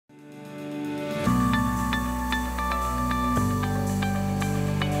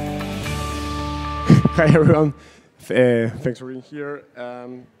Hi, everyone. Thanks for being here.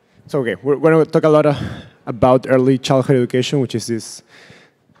 We're going to talk a lot about early childhood education, which is this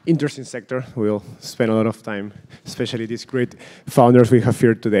interesting sector. We'll spend a lot of time, especially these great founders we have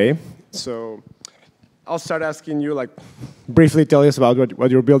here today. So I'll start asking you, briefly tell us about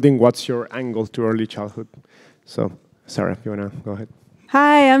what you're building. What's your angle to early childhood? So, Sara, if you want to go ahead.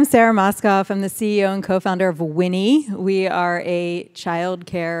 Hi, I'm Sara Mauskopf. I'm the CEO and co-founder of Winnie. We are a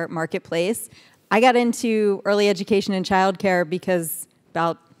childcare marketplace. I got into early education and childcare because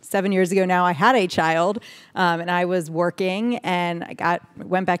about 7 years ago now, I had a child, and I was working, and I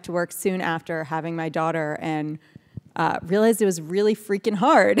went back to work soon after having my daughter, and realized it was really freaking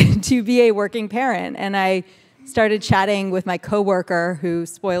hard to be a working parent. And I started chatting with my coworker, who,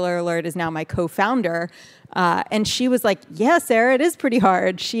 spoiler alert, is now my co-founder. And she was like, yeah, Sara, it is pretty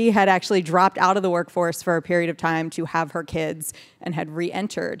hard. She had actually dropped out of the workforce for a period of time to have her kids and had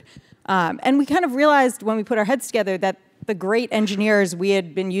re-entered. And we kind of realized when we put our heads together that the great engineers we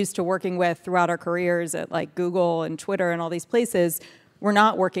had been used to working with throughout our careers at Google and Twitter and all these places were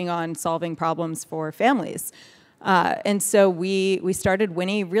not working on solving problems for families. And so we started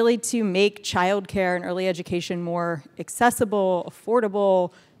Winnie really to make childcare and early education more accessible,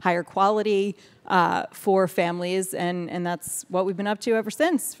 affordable, higher quality for families, and that's what we've been up to ever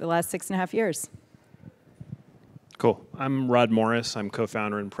since for the last 6.5 years. Cool. I'm Rod Morris. I'm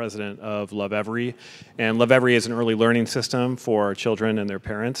co-founder and president of Lovevery. And Lovevery is an early learning system for children and their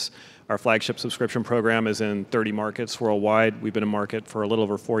parents. Our flagship subscription program is in 30 markets worldwide. We've been in market for a little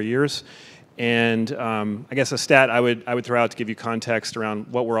over 4 years. And I guess a stat I would throw out to give you context around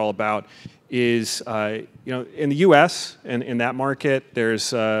what we're all about is, in the U.S. and in that market,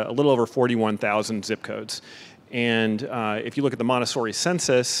 there's a little over 41,000 zip codes. And if you look at the Montessori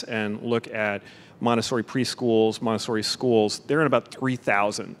census and look at Montessori preschools, Montessori schools, they're in about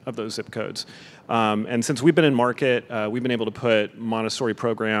 3,000 of those zip codes. And since we've been in market, we've been able to put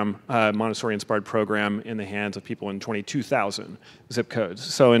Montessori-inspired program in the hands of people in 22,000 zip codes.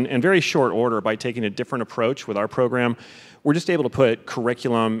 So in very short order, by taking a different approach with our program, we're just able to put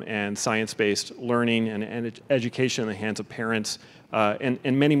curriculum and science-based learning and education in the hands of parents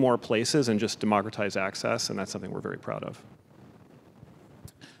in many more places and just democratize access, and that's something we're very proud of.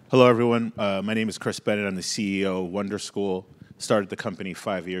 Hello, everyone. My name is Chris Bennett. I'm the CEO of Wonderschool. Started the company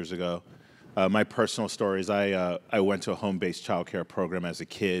 5 years ago. My personal story is I went to a home-based childcare program as a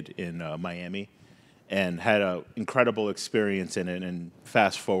kid in Miami and had an incredible experience in it. And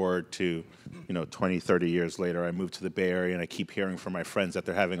fast forward to 20, 30 years later, I moved to the Bay Area, and I keep hearing from my friends that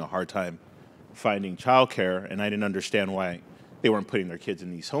they're having a hard time finding childcare, and I didn't understand why they weren't putting their kids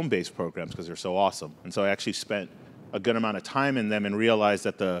in these home-based programs because they're so awesome. And so I actually spent a good amount of time in them and realized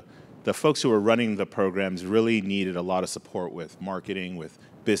that the folks who were running the programs really needed a lot of support with marketing, with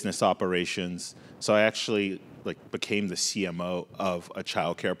business operations. So I actually became the CMO of a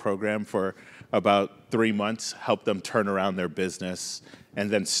childcare program for about 3 months, helped them turn around their business, and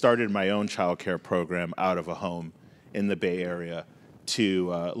then started my own childcare program out of a home in the Bay Area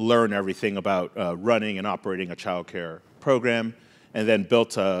to learn everything about running and operating a childcare program, and then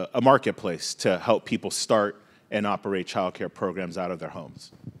built a marketplace to help people start and operate childcare programs out of their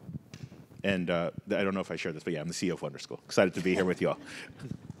homes. And I don't know if I shared this, but yeah, I'm the CEO of Wonderschool. Excited to be here with you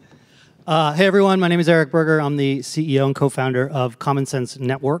all. Hey everyone, my name is Berger. I'm the CEO and co-founder of Common Sense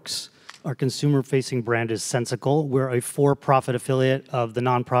Networks. Our consumer-facing brand is Sensical. We're a for-profit affiliate of the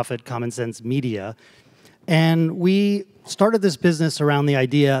nonprofit Common Sense Media. And we started this business around the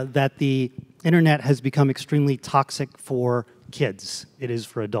idea that the internet has become extremely toxic for kids. It is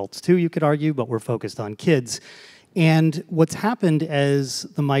for adults too, you could argue, but we're focused on kids. And what's happened as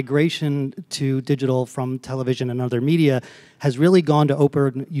the migration to digital from television and other media has really gone to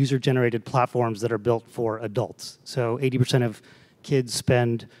open user-generated platforms that are built for adults. So 80% of kids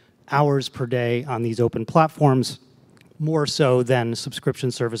spend hours per day on these open platforms, more so than subscription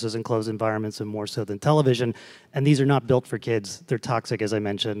services in closed environments and more so than television. And these are not built for kids. They're toxic, as I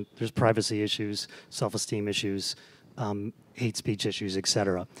mentioned. There's privacy issues, self-esteem issues, hate speech issues, et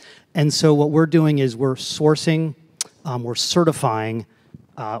cetera. And so what we're doing is we're sourcing, we're certifying,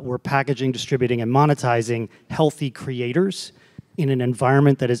 we're packaging, distributing, and monetizing healthy creators in an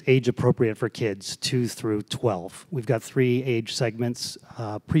environment that is age appropriate for kids 2 through 12. We've got 3 age segments,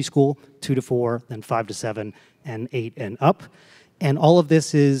 preschool, 2 to 4, then 5 to 7, and 8 and up. And all of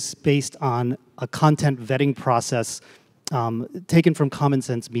this is based on a content vetting process taken from Common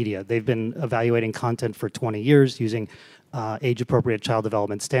Sense Media. They've been evaluating content for 20 years using age-appropriate child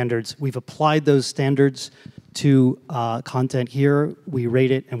development standards. We've applied those standards to content here. We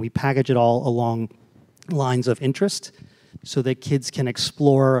rate it and we package it all along lines of interest. so that kids can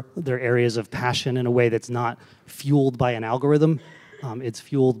explore their areas of passion in a way that's not fueled by an algorithm. It's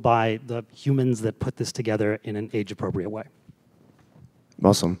fueled by the humans that put this together in an age-appropriate way.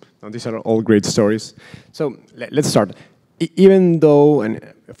 Awesome. Now, these are all great stories. So let's start. Even though,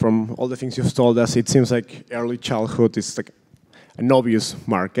 and from all the things you've told us, it seems like early childhood is like an obvious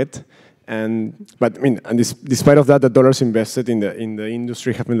market. But I mean, and despite of that, the dollars invested in the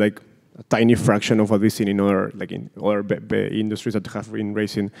industry have been like a tiny fraction of what we've seen in other industries that have been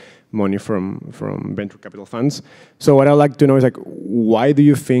raising money from venture capital funds. So what I'd like to know is like, why do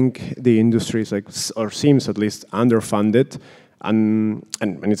you think the industry is like, or seems at least underfunded? And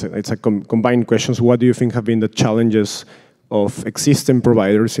it's a combined questions. What do you think have been the challenges of existing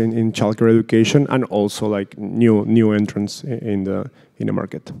providers in childcare education, and also like new entrants in the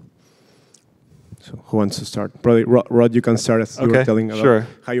market? So who wants to start? Probably Rod, you can start as you were telling about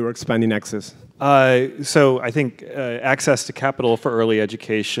how you were expanding access. So I think access to capital for early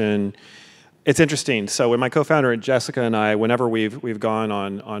education, it's interesting. So when my co-founder Jessica and I, whenever we've gone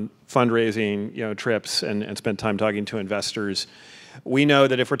on fundraising trips and spent time talking to investors, we know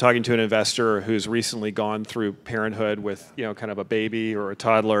that if we're talking to an investor who's recently gone through parenthood with kind of a baby or a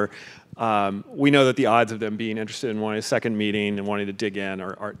toddler, we know that the odds of them being interested in wanting a second meeting and wanting to dig in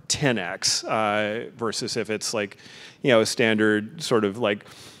are 10x versus if it's like a standard sort of like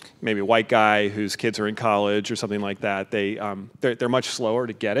maybe a white guy whose kids are in college or something like that. They're much slower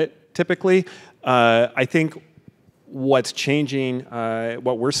to get it typically. I think what's changing,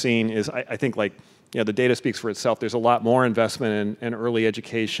 what we're seeing is I think like the data speaks for itself. There's a lot more investment in early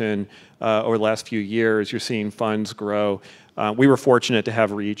education over the last few years. You're seeing funds grow. We were fortunate to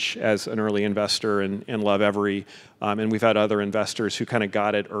have Reach as an early investor in Lovevery, and we've had other investors who kind of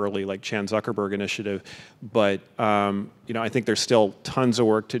got it early, like Chan Zuckerberg Initiative. But I think there's still tons of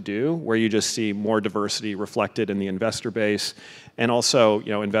work to do, where you just see more diversity reflected in the investor base, and also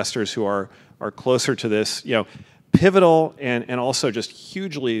investors who are closer to this. Pivotal and also just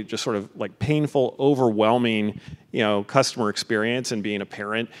hugely just sort of like painful, overwhelming, customer experience and being a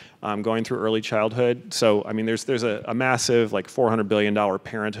parent going through early childhood. So I mean, there's a massive like $400 billion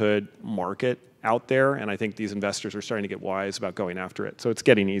parenthood market out there, and I think these investors are starting to get wise about going after it. So it's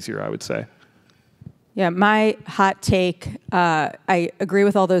getting easier, I would say. Yeah, my hot take, I agree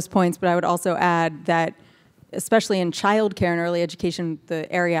with all those points, but I would also add that especially in childcare and early education,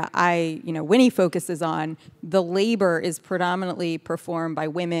 the area Winnie focuses on, the labor is predominantly performed by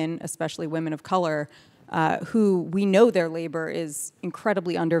women, especially women of color, who we know their labor is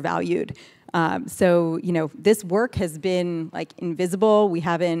incredibly undervalued. So this work has been like invisible. We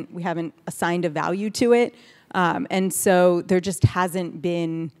haven't assigned a value to it, and so there just hasn't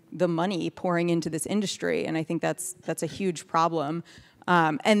been the money pouring into this industry, and I think that's a huge problem.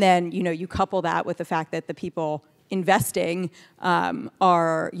 And then, you couple that with the fact that the people investing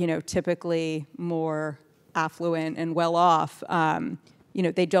are, typically more affluent and well-off.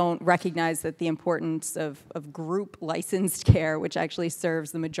 They don't recognize that the importance of group licensed care, which actually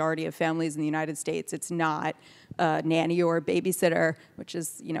serves the majority of families in the United States. It's not a nanny or a babysitter, which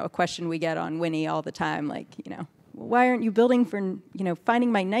is, a question we get on Winnie all the time, like, why aren't you building for,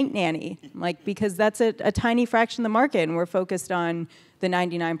 finding my night nanny? Like, because that's a tiny fraction of the market, and we're focused on the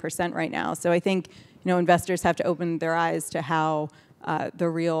 99% right now. So I think, investors have to open their eyes to how the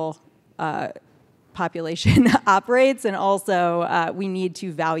real population operates, and also we need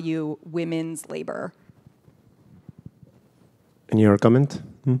to value women's labor. Any other comment?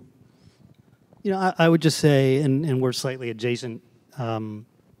 I would just say, and we're slightly adjacent to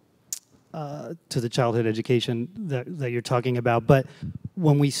the childhood education that you're talking about. But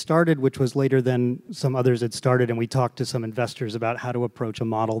when we started, which was later than some others had started, and we talked to some investors about how to approach a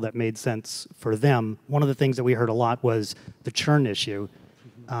model that made sense for them, one of the things that we heard a lot was the churn issue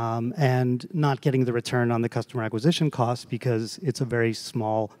and not getting the return on the customer acquisition costs because it's a very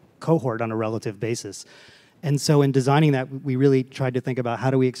small cohort on a relative basis. And so in designing that, we really tried to think about how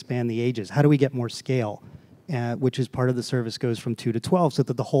do we expand the ages? How do we get more scale? Which is part of the service goes from 2 to 12 so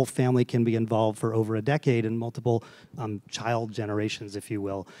that the whole family can be involved for over a decade and multiple child generations, if you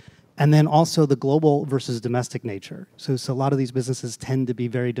will. And then also the global versus domestic nature. So a lot of these businesses tend to be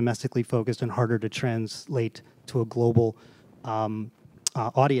very domestically focused and harder to translate to a global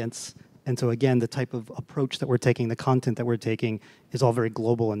audience. And so again, the type of approach that we're taking, the content that we're taking is all very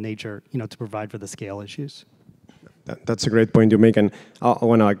global in nature, to provide for the scale issues. That's a great point you make. And I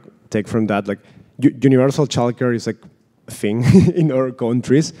want to take from that, universal childcare is like a thing in our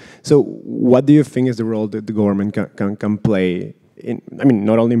countries. So what do you think is the role that the government can play in,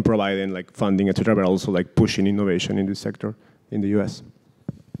 not only in providing funding, etc., but also pushing innovation in this sector in the US?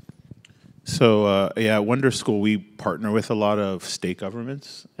 So yeah, at Wonderschool, we partner with a lot of state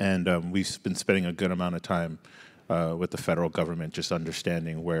governments, and we've been spending a good amount of time with the federal government, just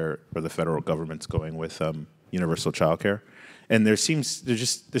understanding where the federal government's going with universal childcare. And there seems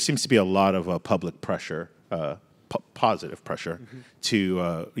to be a lot of public pressure, positive pressure,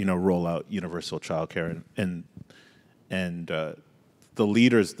 to roll out universal childcare, and the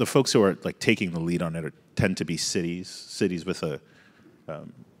leaders, the folks who are like taking the lead on it, tend to be cities with a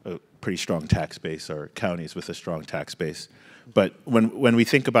pretty strong tax base, or counties with a strong tax base. But when we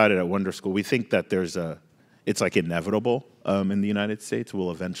think about it at Wonderschool, we think that it's like inevitable in the United States. We'll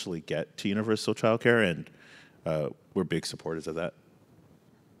eventually get to universal childcare, and we're big supporters of that.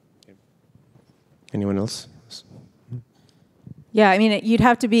 Anyone else? Yeah, I mean, you'd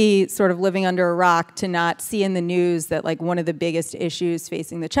have to be sort of living under a rock to not see in the news that like one of the biggest issues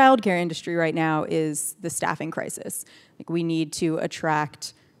facing the childcare industry right now is the staffing crisis. Like, we need to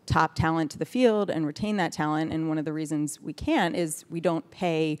attract top talent to the field and retain that talent, and one of the reasons we can't is we don't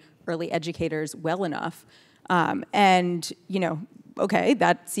pay early educators well enough. And, okay,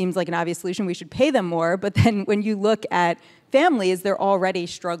 that seems like an obvious solution. We should pay them more, but then when you look at families, they're already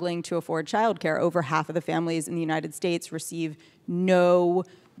struggling to afford childcare. Over half of the families in the United States receive no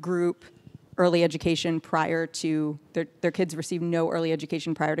group early education prior to, their kids receive no early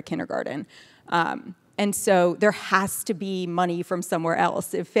education prior to kindergarten. And so there has to be money from somewhere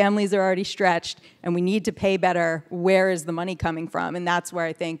else. If families are already stretched and we need to pay better, where is the money coming from? And that's where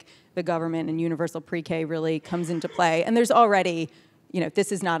I think the government and universal pre-K really comes into play. And there's already,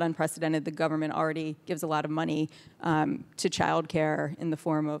 this is not unprecedented. The government already gives a lot of money to childcare in the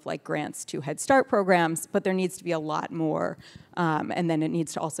form of like grants to Head Start programs, but there needs to be a lot more. And then it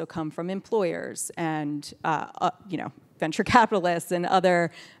needs to also come from employers and, venture capitalists and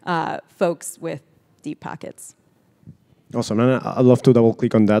other folks with deep pockets. Awesome, and I'd love to double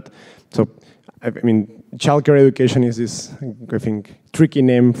click on that. So, I mean, childcare education is this, I think, tricky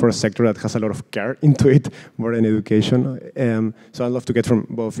name for a sector that has a lot of care into it, more than education. So I'd love to get from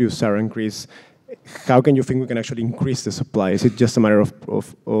both you, Sara and Chris, how can you think we can actually increase the supply? Is it just a matter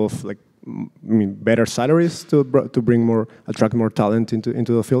of like, better salaries to attract more talent into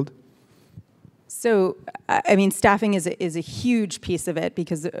the field? So, I mean, staffing is a huge piece of it,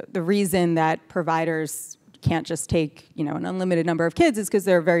 because the reason that providers can't just take, an unlimited number of kids is because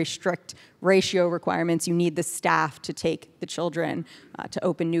there are very strict ratio requirements. You need the staff to take the children to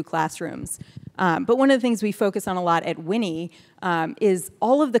open new classrooms. But one of the things we focus on a lot at Winnie is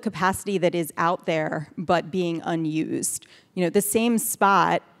all of the capacity that is out there but being unused. The same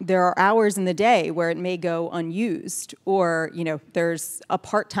spot, there are hours in the day where it may go unused, or there's a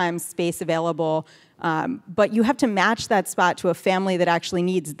part-time space available, but you have to match that spot to a family that actually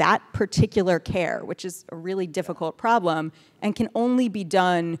needs that particular care, which is a really difficult problem and can only be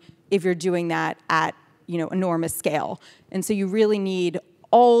done if you're doing that at enormous scale. And so you really need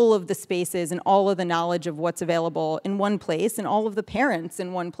all of the spaces and all of the knowledge of what's available in one place, and all of the parents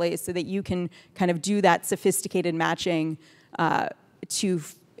in one place, so that you can kind of do that sophisticated matching to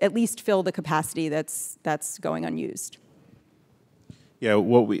at least fill the capacity that's going unused.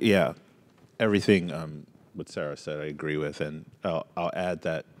 Yeah, everything what Sara said I agree with, and I'll add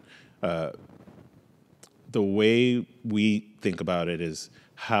that the way we think about it is,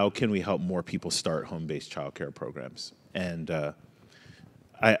 how can we help more people start home-based childcare programs? And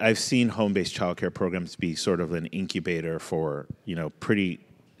I've seen home-based childcare programs be sort of an incubator for pretty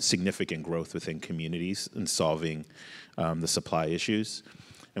significant growth within communities and solving the supply issues.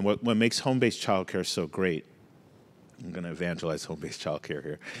 And what makes home-based childcare so great, I'm going to evangelize home-based childcare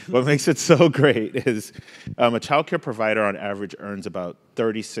here. What makes it so great is a childcare provider on average earns about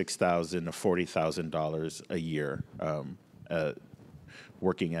 $36,000 to $40,000 a year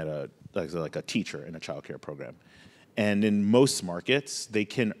working at like a teacher in a childcare program. And in most markets, they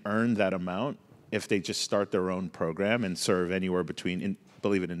can earn that amount if they just start their own program and serve anywhere between,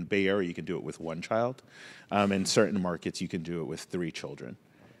 believe it, in the Bay Area, you can do it with one child. In certain markets, you can do it with 3 children.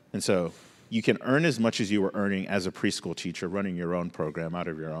 And so you can earn as much as you were earning as a preschool teacher running your own program out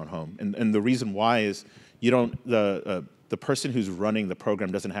of your own home. And the reason why is the person who's running the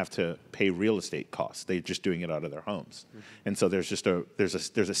program doesn't have to pay real estate costs. They're just doing it out of their homes. Mm-hmm. And so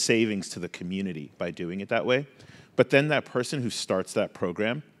there's a savings to the community by doing it that way. But then that person who starts that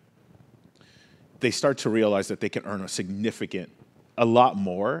program, they start to realize that they can earn a lot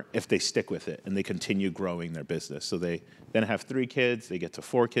more if they stick with it and they continue growing their business. So they then have 3 kids, they get to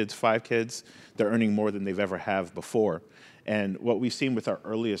 4 kids, 5 kids. They're earning more than they've ever have before. And what we've seen with our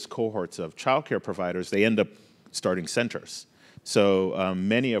earliest cohorts of childcare providers, they end up starting centers. So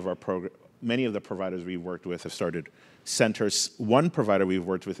many of many of the providers we've worked with have started centers. One provider we've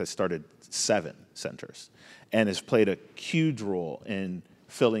worked with has started 7 centers and has played a huge role in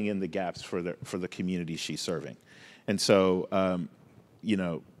filling in the gaps for the community she's serving. And so, you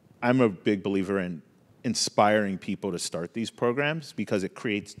know, I'm a big believer in inspiring people to start these programs because it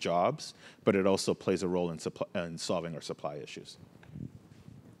creates jobs, but it also plays a role in solving our supply issues.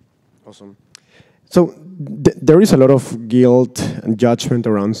 Awesome. So there is a lot of guilt and judgment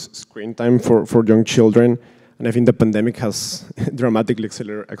around screen time for young children, and I think the pandemic has dramatically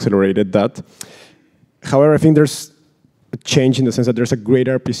accelerated that. However, I think there's a change in the sense that there's a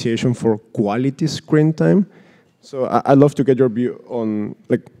greater appreciation for quality screen time. So I'd love to get your view on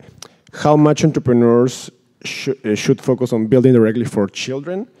like how much entrepreneurs should focus on building directly for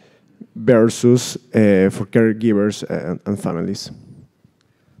children versus for caregivers and families.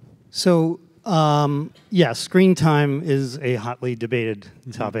 So, yeah, screen time is a hotly debated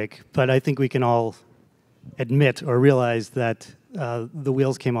topic, but I think we can all admit or realize that the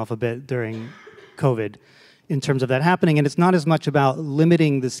wheels came off a bit during COVID in terms of that happening. And it's not as much about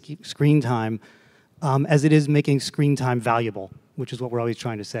limiting the screen time as it is making screen time valuable, which is what we're always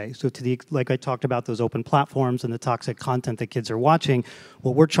trying to say. So like I talked about those open platforms and the toxic content that kids are watching,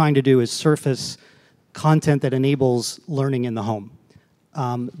 what we're trying to do is surface content that enables learning in the home.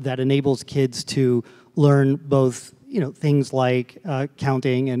 That enables kids to learn both, you know, things like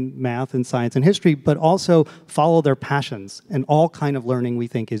counting and math and science and history, but also follow their passions. And all kind of learning we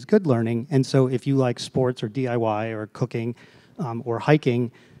think is good learning. And so if you like sports or DIY or cooking or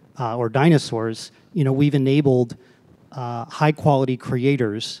hiking or dinosaurs, you know, we've enabled high quality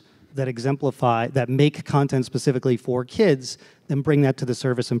creators that exemplify, that make content specifically for kids, then bring that to the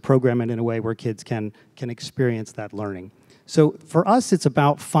service and program it in a way where kids can experience that learning. So for us, it's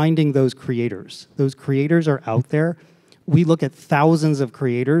about finding those creators. Those creators are out there. We look at thousands of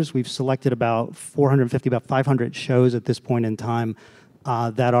creators. We've selected about 450, about 500 shows at this point in time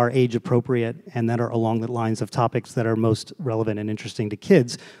that are age appropriate and that are along the lines of topics that are most relevant and interesting to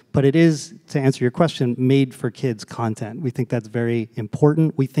kids. But it is, to answer your question, made for kids content. We think that's very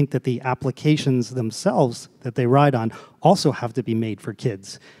important. We think that the applications themselves that they ride on also have to be made for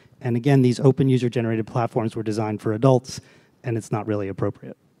kids. And again, these open user-generated platforms were designed for adults, and it's not really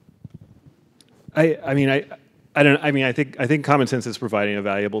appropriate. I think common sense is providing a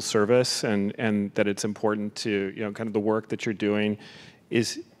valuable service, and that it's important to, you know, kind of the work that you're doing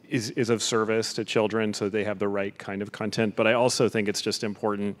is of service to children so they have the right kind of content. But I also think it's just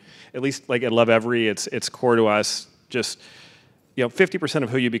important, at least like at Lovevery, it's core to us. Just, you know, 50% of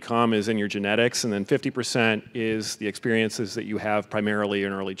who you become is in your genetics, and then 50% is the experiences that you have primarily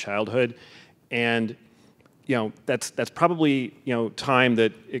in early childhood. And, you know, that's probably, you know, time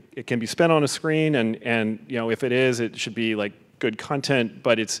that it can be spent on a screen, and you know, if it is, it should be like good content,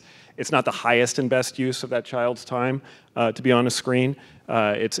 but it's not the highest and best use of that child's time to be on a screen.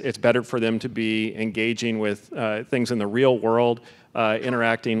 It's better for them to be engaging with things in the real world,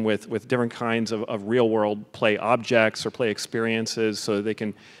 interacting with different kinds of real world play objects or play experiences, so that they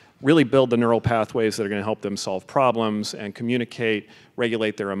can really build the neural pathways that are going to help them solve problems and communicate,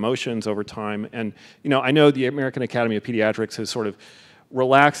 regulate their emotions over time. And, you know, I know the American Academy of Pediatrics has sort of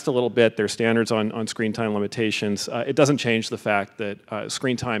relaxed a little bit their standards on screen time limitations. It doesn't change the fact that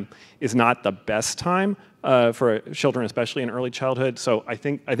screen time is not the best time for children, especially in early childhood. So I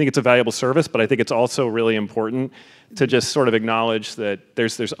think it's a valuable service, but I think it's also really important to just sort of acknowledge that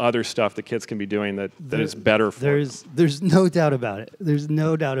there's other stuff that kids can be doing that is better for them. There's no doubt about it. There's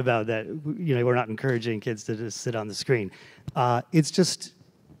no doubt about that. You know, we're not encouraging kids to just sit on the screen. It's just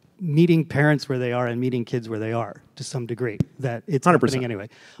meeting parents where they are and meeting kids where they are to some degree. That it's 100%. Happening anyway.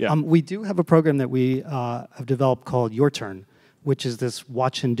 Yeah. We do have a program that we have developed called Your Turn, which is this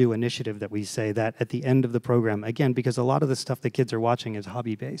watch and do initiative that we say that at the end of the program, again, because a lot of the stuff that kids are watching is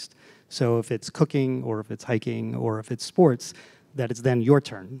hobby-based. So if it's cooking or if it's hiking or if it's sports, that it's then your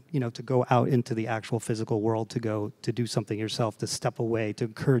turn, you know, to go out into the actual physical world, to go to do something yourself, to step away, to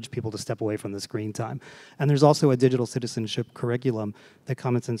encourage people to step away from the screen time. And there's also a digital citizenship curriculum that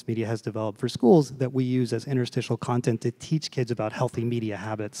Common Sense Media has developed for schools that we use as interstitial content to teach kids about healthy media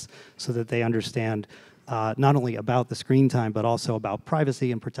habits so that they understand not only about the screen time, but also about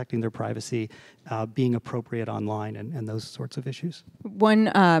privacy and protecting their privacy, being appropriate online, and those sorts of issues.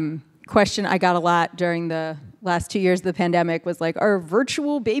 One question I got a lot during the last 2 years of the pandemic was like, are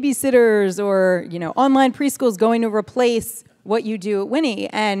virtual babysitters or, you know, online preschools going to replace what you do at Winnie?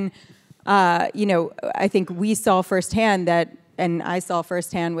 And, you know, I think we saw firsthand that, and I saw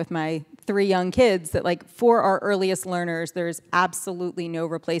firsthand with my 3 young kids, that like for our earliest learners, there's absolutely no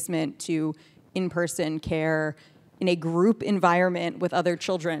replacement to in-person care, in a group environment with other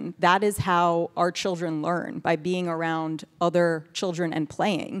children. That is how our children learn, by being around other children and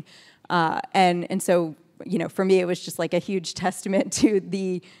playing. And so, you know, for me, it was just like a huge testament to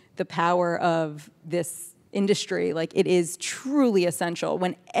the power of this industry. Like, it is truly essential.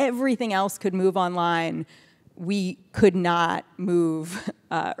 When everything else could move online, we could not move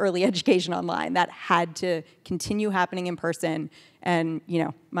early education online. That had to continue happening in person. And, you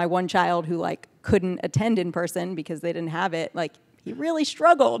know, my one child who, like, couldn't attend in person because they didn't have it, like, he really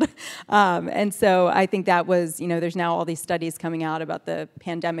struggled. And so I think that was, you know, there's now all these studies coming out about the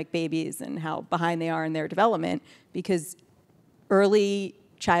pandemic babies and how behind they are in their development, because early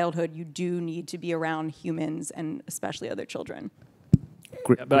childhood, you do need to be around humans and especially other children.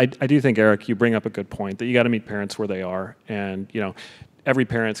 Yeah, but I do think, Eric, you bring up a good point that you got to meet parents where they are. And, you know, every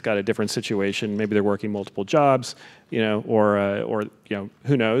parent's got a different situation. Maybe they're working multiple jobs, you know, or you know,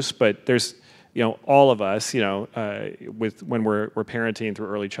 who knows. But there's, you know, all of us, you know, when we're parenting through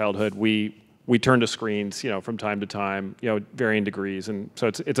early childhood, we turn to screens, you know, from time to time, you know, varying degrees, and so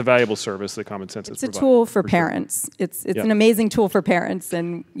it's a valuable service that Common Sense is providing. It's a tool for parents. It's an amazing tool for parents,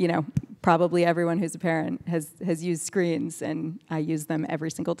 and, you know, probably everyone who's a parent has used screens, and I use them every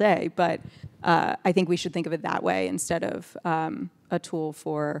single day. But I think we should think of it that way instead of a tool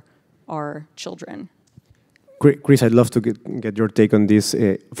for our children. Chris, I'd love to get your take on this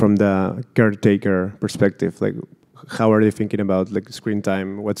from the caretaker perspective. Like, how are they thinking about, like, screen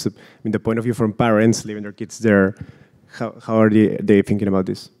time? What's the point of view from parents leaving their kids there? How are they thinking about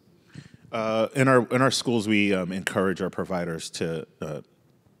this? In our schools, we encourage our providers to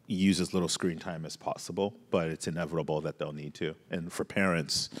use as little screen time as possible, but it's inevitable that they'll need to. And for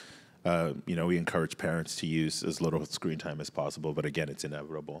parents, you know, we encourage parents to use as little screen time as possible, but again, it's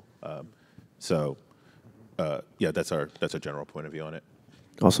inevitable. Yeah, that's our general point of view on it.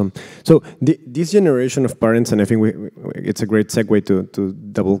 Awesome. So this generation of parents, and I think it's a great segue to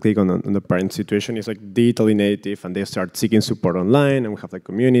double click on the parent situation, is like digitally native, and they start seeking support online, and we have like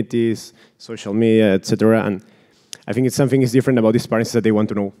communities, social media, etc. And I think something is different about these parents that they want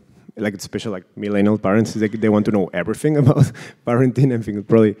to know, like especially like millennial parents, they want to know everything about parenting. I think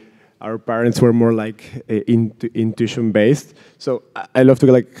probably our parents were more like intuition based. So I love to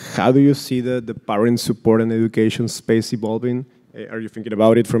go like, how do you see the parent support and education space evolving? Are you thinking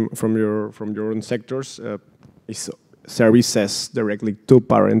about it from your own sectors? Is services directly to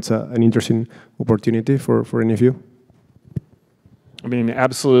parents an interesting opportunity for any of you? I mean,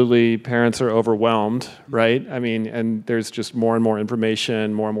 absolutely, parents are overwhelmed, right? I mean, and there's just more and more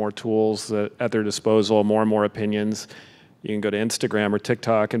information, more and more tools at their disposal, more and more opinions. You can go to Instagram or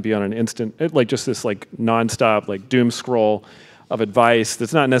TikTok and be on an instant, like just this like nonstop, like doom scroll of advice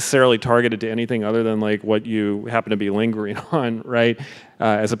that's not necessarily targeted to anything other than like what you happen to be lingering on, right?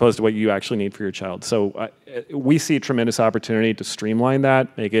 As opposed to what you actually need for your child. So we see tremendous opportunity to streamline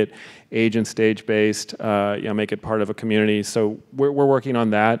that, make it age and stage based, you know, make it part of a community. So we're working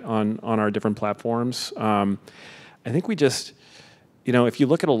on that on our different platforms. I think we just, you know, if you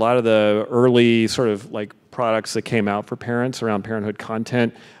look at a lot of the early sort of like products that came out for parents around parenthood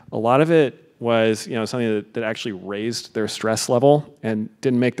content, a lot of it was, you know, something that actually raised their stress level and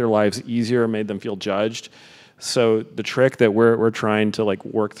didn't make their lives easier, made them feel judged. So the trick that we're trying to like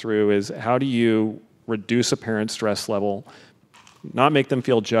work through is how do you reduce a parent's stress level, not make them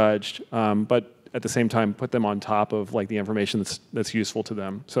feel judged, but at the same time put them on top of like the information that's useful to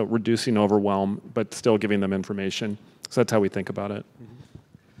them. So reducing overwhelm, but still giving them information. So that's how we think about it.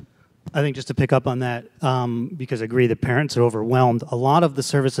 I think just to pick up on that, because I agree that parents are overwhelmed, a lot of the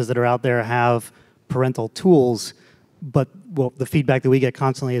services that are out there have parental tools, but well, the feedback that we get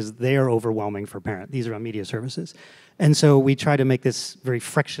constantly is they are overwhelming for parents. These are on media services. And so we try to make this very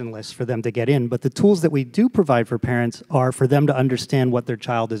frictionless for them to get in. But the tools that we do provide for parents are for them to understand what their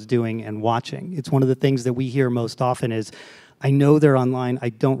child is doing and watching. It's one of the things that we hear most often is, I know they're online, I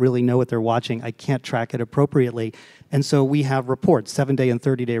don't really know what they're watching, I can't track it appropriately. And so we have reports, 7-day and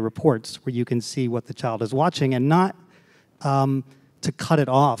 30-day reports, where you can see what the child is watching, and not to cut it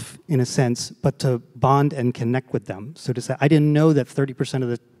off, in a sense, but to bond and connect with them. So to say, I didn't know that 30% of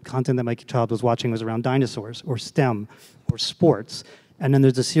the content that my child was watching was around dinosaurs, or STEM, or sports. And then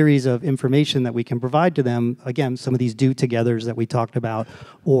there's a series of information that we can provide to them, again, some of these do-togethers that we talked about,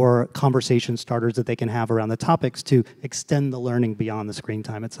 or conversation starters that they can have around the topics to extend the learning beyond the screen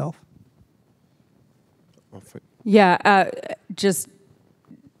time itself. Yeah, just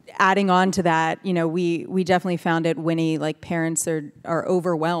adding on to that, you know, we definitely found at Winnie, like, parents are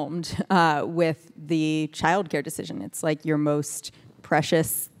overwhelmed with the childcare decision. It's like your most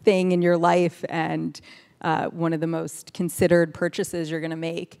precious thing in your life, and one of the most considered purchases you're going to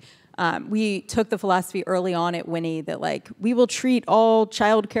make. We took the philosophy early on at Winnie that like we will treat all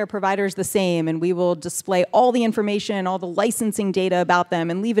childcare providers the same, and we will display all the information, all the licensing data about them,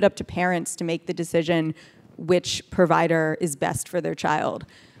 and leave it up to parents to make the decision which provider is best for their child.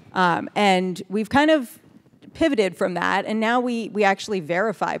 And we've kind of pivoted from that, and now we actually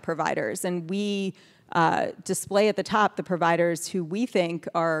verify providers, and we display at the top the providers who we think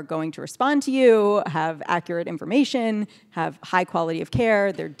are going to respond to you, have accurate information, have high quality of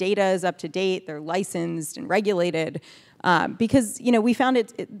care, their data is up to date, they're licensed and regulated. Because we found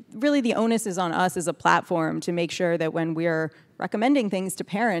it really the onus is on us as a platform to make sure that when we're recommending things to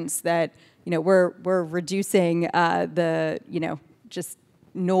parents that we're reducing the just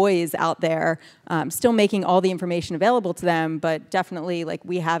noise out there, still making all the information available to them, but definitely like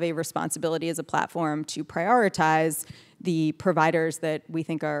we have a responsibility as a platform to prioritize the providers that we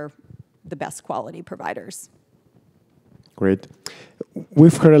think are the best quality providers. Great.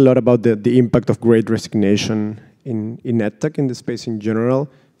 We've heard a lot about the impact of Great Resignation in EdTech, in the space in general.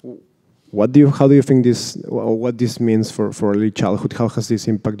 How do you think what this means for early childhood? How has this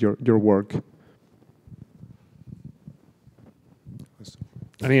impacted your work?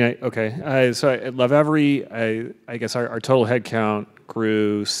 I mean, so at Lovevery, I guess our total headcount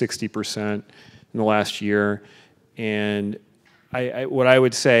grew 60% in the last year, and what I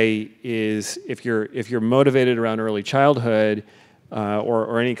would say is if you're motivated around early childhood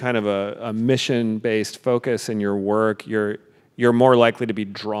or any kind of a mission-based focus in your work, you're more likely to be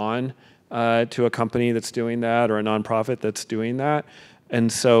drawn to a company that's doing that or a nonprofit that's doing that.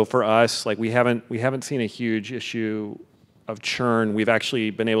 And so for us, like we haven't seen a huge issue of churn. We've actually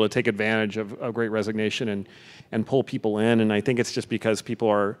been able to take advantage of Great Resignation and pull people in. And I think it's just because people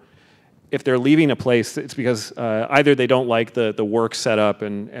are, if they're leaving a place, it's because either they don't like the work setup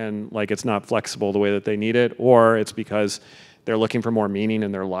and like it's not flexible the way that they need it, or it's because they're looking for more meaning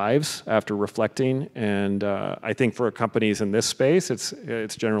in their lives after reflecting. And I think for companies in this space,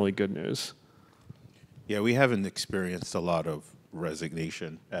 it's generally good news. Yeah, we haven't experienced a lot of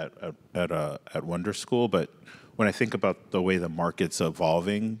resignation at Wonderschool, but when I think about the way the market's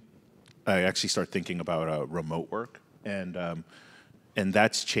evolving, I actually start thinking about remote work, and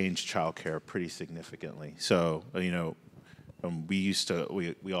that's changed childcare pretty significantly. So we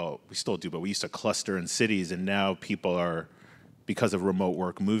still do, but we used to cluster in cities, and now people are, because of remote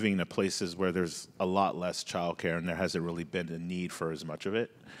work, moving to places where there's a lot less childcare, and there hasn't really been a need for as much of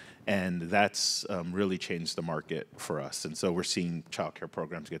it. And that's really changed the market for us. And so we're seeing childcare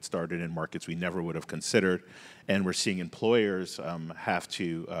programs get started in markets we never would have considered. And we're seeing employers have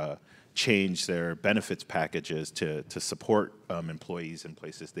to change their benefits packages to support employees in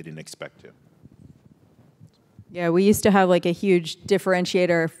places they didn't expect to. Yeah, we used to have like a huge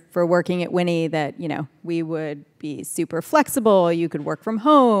differentiator for working at Winnie that, we would be super flexible, you could work from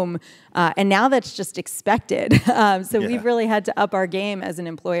home, and now that's just expected. We've really had to up our game as an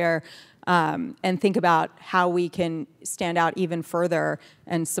employer and think about how we can stand out even further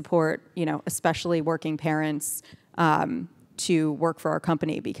and support, especially working parents to work for our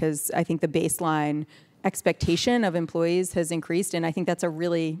company, because I think the baseline expectation of employees has increased, and I think that's a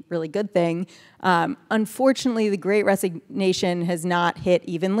really, really good thing. Unfortunately, the Great Resignation has not hit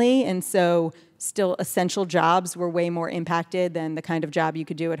evenly, and so still essential jobs were way more impacted than the kind of job you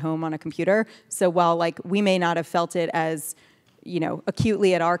could do at home on a computer. So while we may not have felt it as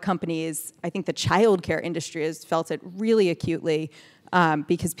acutely at our companies, I think the childcare industry has felt it really acutely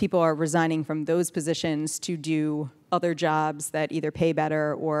because people are resigning from those positions to do other jobs that either pay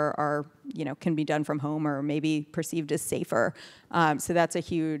better or are, can be done from home or maybe perceived as safer. So that's a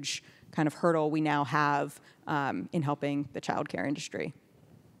huge kind of hurdle we now have in helping the childcare industry.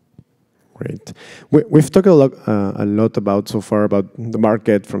 Great. We've talked a lot about so far about the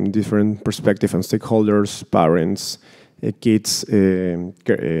market from different perspectives and stakeholders, parents, kids,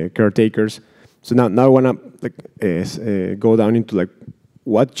 caretakers. So now I want to go down into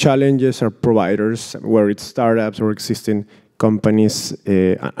what challenges are providers, whether it's startups or existing companies,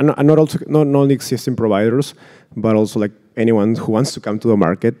 and not only existing providers, but also anyone who wants to come to the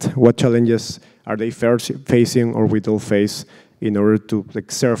market. What challenges are they facing or will face in order to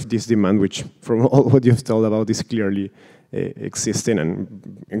serve this demand, which from all what you've told about is clearly existing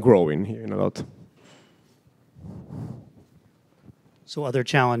and growing here in a lot? So other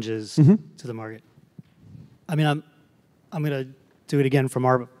challenges to the market. I mean, I'm going to do it again from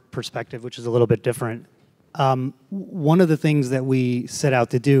our perspective, which is a little bit different. One of the things that we set out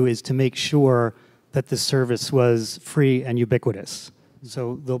to do is to make sure that the service was free and ubiquitous.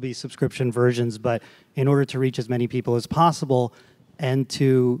 So there'll be subscription versions, but in order to reach as many people as possible and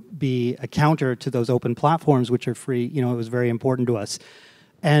to be a counter to those open platforms which are free, it was very important to us.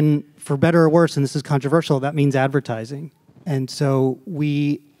 And for better or worse, and this is controversial, that means advertising. And so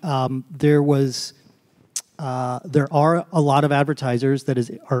there are a lot of advertisers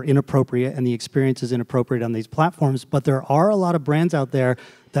that are inappropriate, and the experience is inappropriate on these platforms, but there are a lot of brands out there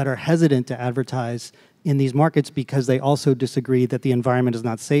that are hesitant to advertise in these markets because they also disagree that the environment is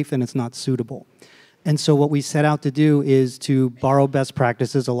not safe and it's not suitable. And so what we set out to do is to borrow best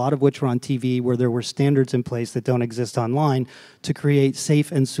practices, a lot of which were on TV, where there were standards in place that don't exist online, to create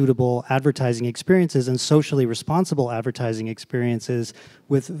safe and suitable advertising experiences and socially responsible advertising experiences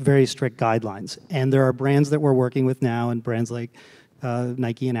with very strict guidelines. And there are brands that we're working with now, and brands like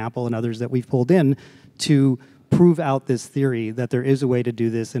Nike and Apple and others that we've pulled in to prove out this theory that there is a way to do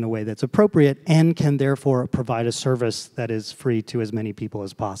this in a way that's appropriate and can therefore provide a service that is free to as many people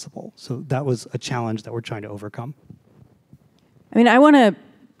as possible. So that was a challenge that we're trying to overcome. I mean, I want to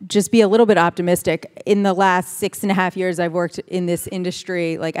just be a little bit optimistic. In the last 6.5 years I've worked in this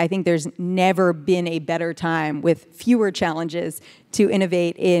industry, like, I think there's never been a better time with fewer challenges to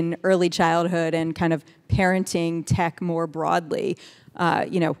innovate in early childhood and kind of parenting tech more broadly.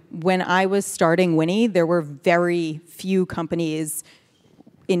 You know, when I was starting Winnie, there were very few companies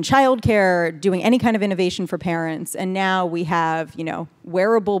in childcare doing any kind of innovation for parents, and now we have, you know,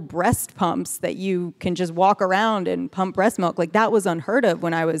 wearable breast pumps that you can just walk around and pump breast milk. Like, that was unheard of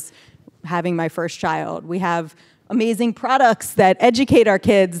when I was having my first child. We have amazing products that educate our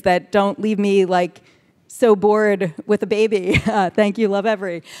kids that don't leave me like so bored with a baby. Thank you,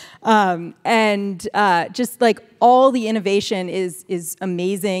 Lovevery. Just like all the innovation is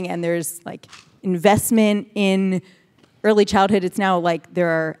amazing, and there's like investment in early childhood. It's now like there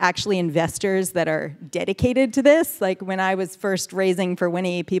are actually investors that are dedicated to this. Like, when I was first raising for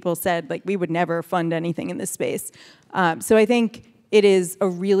Winnie, people said like we would never fund anything in this space. So I think it is a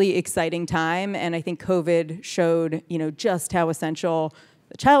really exciting time, and I think COVID showed, you know, just how essential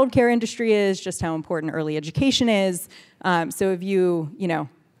the childcare industry is, just how important early education is. So if you know,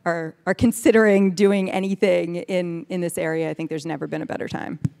 are considering doing anything in this area, I think there's never been a better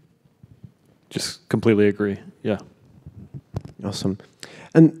time. Just completely agree. Yeah. Awesome.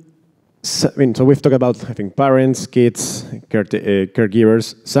 And so, I mean, so we've talked about, I think, parents, kids,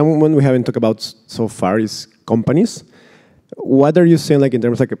 caregivers. Someone we haven't talked about so far is companies. What are you seeing, like, in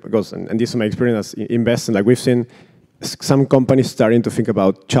terms, like, because, and this is my experience as investing, like, we've seen some companies starting to think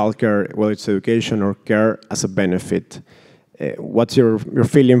about childcare, whether it's education or care, as a benefit. What's your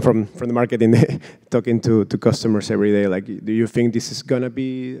feeling from the market in talking to customers every day? Like, do you think this is going to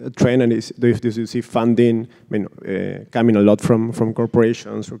be a trend? And do you see funding, I mean, coming a lot from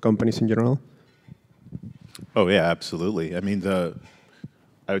corporations or companies in general? Oh, yeah, absolutely. I mean,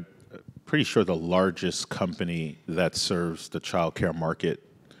 I'm pretty sure the largest company that serves the childcare market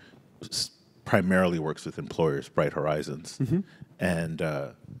primarily works with employers, Bright Horizons, and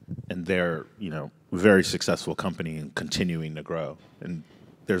they're, you know, very successful company and continuing to grow. And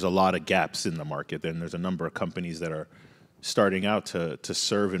there's a lot of gaps in the market. And there's a number of companies that are starting out to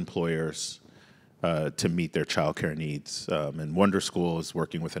serve employers to meet their childcare needs. And Wonderschool is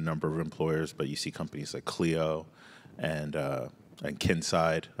working with a number of employers, but you see companies like Clio and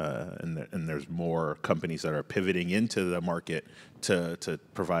Kinside, and there's more companies that are pivoting into the market to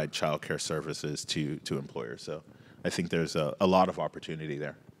provide childcare services to employers. So I think there's a lot of opportunity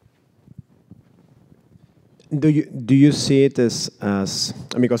there. Do you see it as I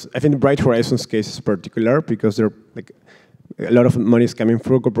mean, because I think the Bright Horizons case is particular because there, like, a lot of money is coming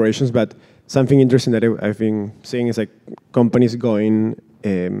through corporations, but something interesting that I've been seeing is like companies going, I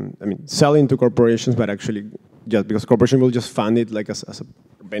mean, selling to corporations, but actually just because corporation will just fund it like as a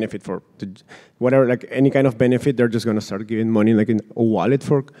benefit for whatever, like any kind of benefit, they're just going to start giving money like in a wallet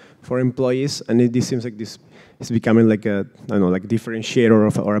for employees, and this seems like this is becoming like a, I don't know, like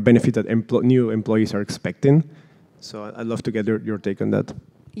differentiator or a benefit that new employees are expecting. So I'd love to get your take on that.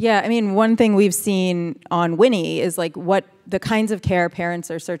 Yeah, I mean, one thing we've seen on Winnie is like what the kinds of care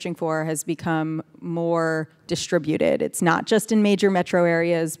parents are searching for has become more distributed. It's not just in major metro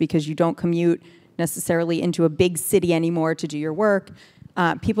areas because you don't commute necessarily into a big city anymore to do your work.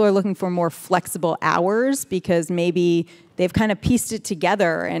 People are looking for more flexible hours because maybe they've kind of pieced it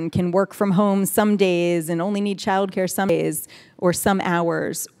together and can work from home some days and only need childcare some days or some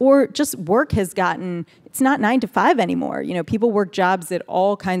hours. Or just work has gotten, it's not 9 to 5 anymore. You know, people work jobs at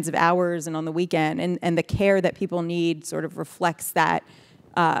all kinds of hours and on the weekend, and the care that people need sort of reflects that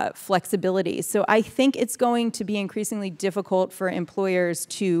flexibility. So I think it's going to be increasingly difficult for employers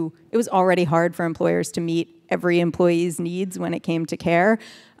to, it was already hard for employers to meet every employee's needs when it came to care.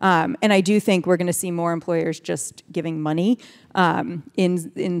 And I do think we're going to see more employers just giving money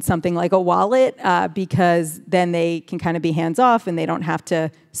in something like a wallet, because then they can kind of be hands off and they don't have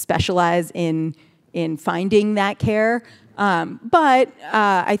to specialize in finding that care. But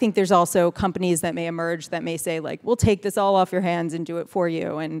I think there's also companies that may emerge that may say, like, we'll take this all off your hands and do it for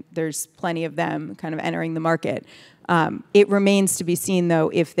you. And there's plenty of them kind of entering the market. It remains to be seen, though,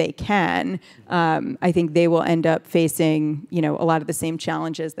 if they can. I think they will end up facing, a lot of the same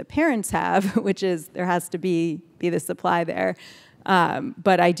challenges that parents have, which is there has to be the supply there.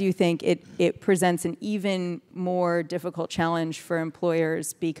 But I do think it presents an even more difficult challenge for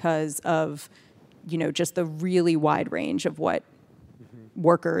employers because of just the really wide range of what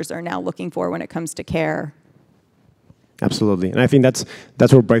workers are now looking for when it comes to care. Absolutely, and I think that's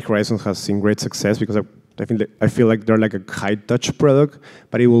where Bright Horizons has seen great success, because I feel like they're like a high-touch product,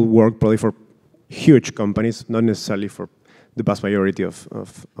 but it will work probably for huge companies, not necessarily for the vast majority of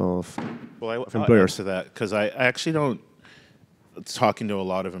employers. I'll answer that, because I actually don't. Talking to a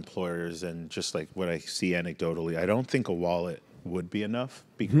lot of employers and just like what I see anecdotally, I don't think a wallet would be enough,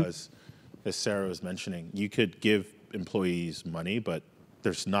 because as Sara was mentioning, you could give employees money, but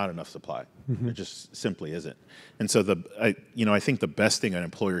there's not enough supply. There just simply isn't. And so I think the best thing an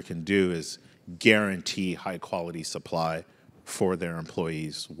employer can do is guarantee high quality supply for their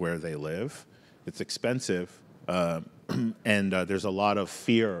employees where they live. It's expensive, and there's a lot of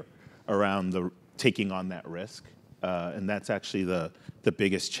fear around taking on that risk. And that's actually the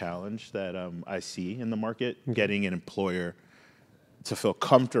biggest challenge that I see in the market, getting an employer to feel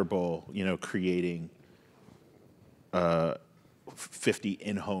comfortable, creating 50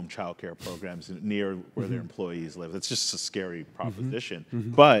 in-home childcare programs near where their employees live. That's just a scary proposition.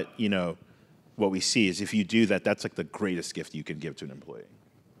 But, what we see is if you do that, that's like the greatest gift you can give to an employee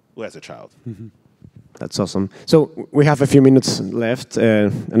who has a child. That's awesome. So we have a few minutes left,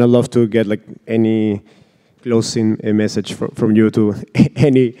 and I'd love to get like any closing message from you to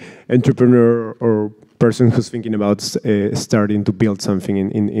any entrepreneur or person who's thinking about starting to build something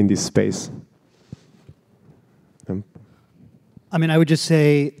in this space. I would just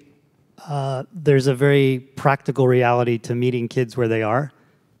say there's a very practical reality to meeting kids where they are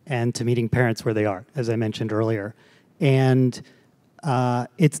and to meeting parents where they are, as I mentioned earlier. And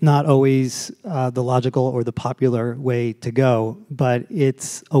it's not always the logical or the popular way to go, but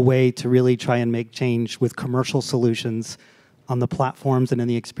it's a way to really try and make change with commercial solutions on the platforms and in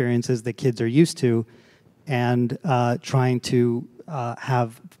the experiences that kids are used to, and trying to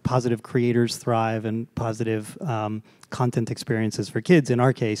have positive creators thrive and positive content experiences for kids, in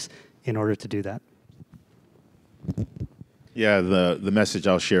our case, in order to do that. Yeah, the message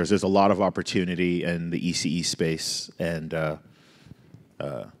I'll share is there's a lot of opportunity in the ECE space, and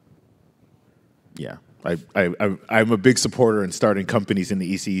I'm a big supporter in starting companies in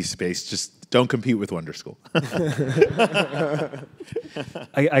the ECE space. Just don't compete with Wonderschool.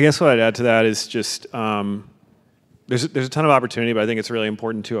 I guess what I'd add to that is just there's a ton of opportunity, but I think it's really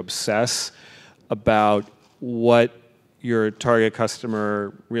important to obsess about what your target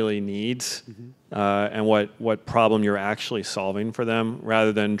customer really needs and what problem you're actually solving for them,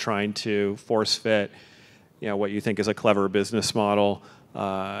 rather than trying to force fit what you think is a clever business model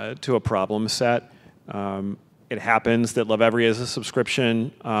to a problem set. It happens that Lovevery is a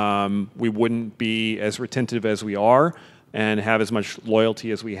subscription. We wouldn't be as retentive as we are and have as much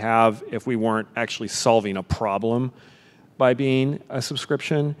loyalty as we have if we weren't actually solving a problem by being a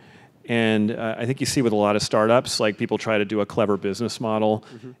subscription. And I think you see with a lot of startups, like people try to do a clever business model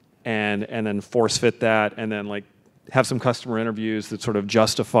and then force fit that, and then like have some customer interviews that sort of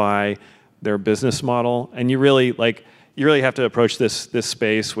justify their business model. And you really have to approach this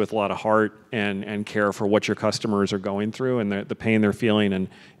space with a lot of heart and care for what your customers are going through and the pain they're feeling, and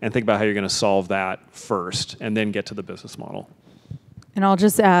think about how you're going to solve that first and then get to the business model. And I'll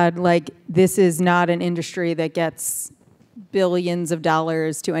just add, this is not an industry that gets billions of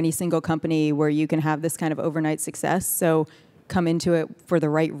dollars to any single company where you can have this kind of overnight success. So come into it for the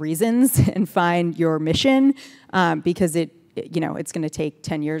right reasons and find your mission, because it's going to take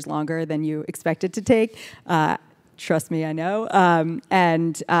 10 years longer than you expect it to take. Trust me, I know.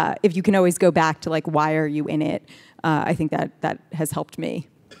 And if you can always go back to why are you in it, I think that has helped me.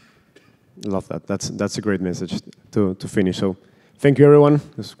 Love that. That's a great message to finish. So thank you, everyone.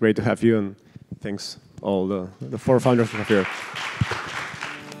 It's great to have you, and thanks all the four founders who are here.